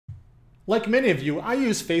Like many of you, I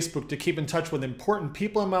use Facebook to keep in touch with important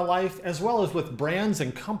people in my life as well as with brands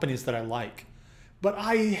and companies that I like. But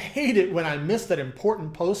I hate it when I miss that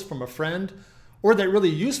important post from a friend or that really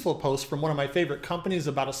useful post from one of my favorite companies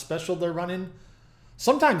about a special they're running.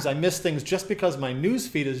 Sometimes I miss things just because my news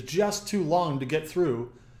feed is just too long to get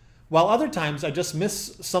through, while other times I just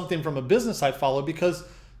miss something from a business I follow because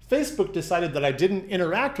Facebook decided that I didn't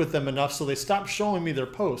interact with them enough, so they stopped showing me their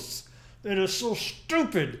posts. It is so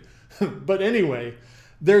stupid. But anyway,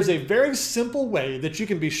 there's a very simple way that you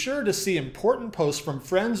can be sure to see important posts from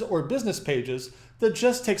friends or business pages that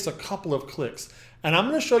just takes a couple of clicks. And I'm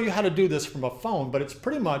going to show you how to do this from a phone, but it's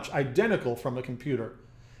pretty much identical from a computer.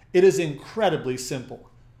 It is incredibly simple.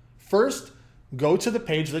 First, go to the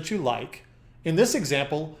page that you like. In this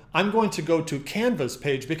example, I'm going to go to Canva's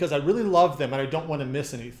page because I really love them and I don't want to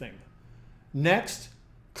miss anything. Next,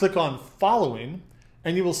 click on Following,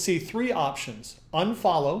 and you will see three options: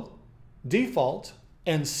 Unfollow, Default,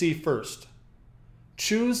 and See First.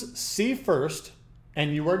 Choose See First,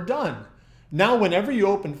 and you are done. Now, whenever you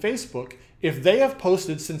open Facebook, if they have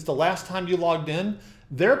posted since the last time you logged in,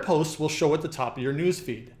 their posts will show at the top of your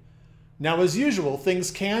newsfeed. Now, as usual,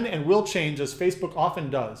 things can and will change as Facebook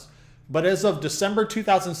often does. But as of December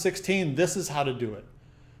 2016, this is how to do it.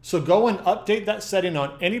 So go and update that setting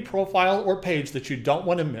on any profile or page that you don't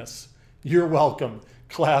want to miss. You're welcome.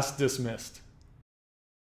 Class dismissed.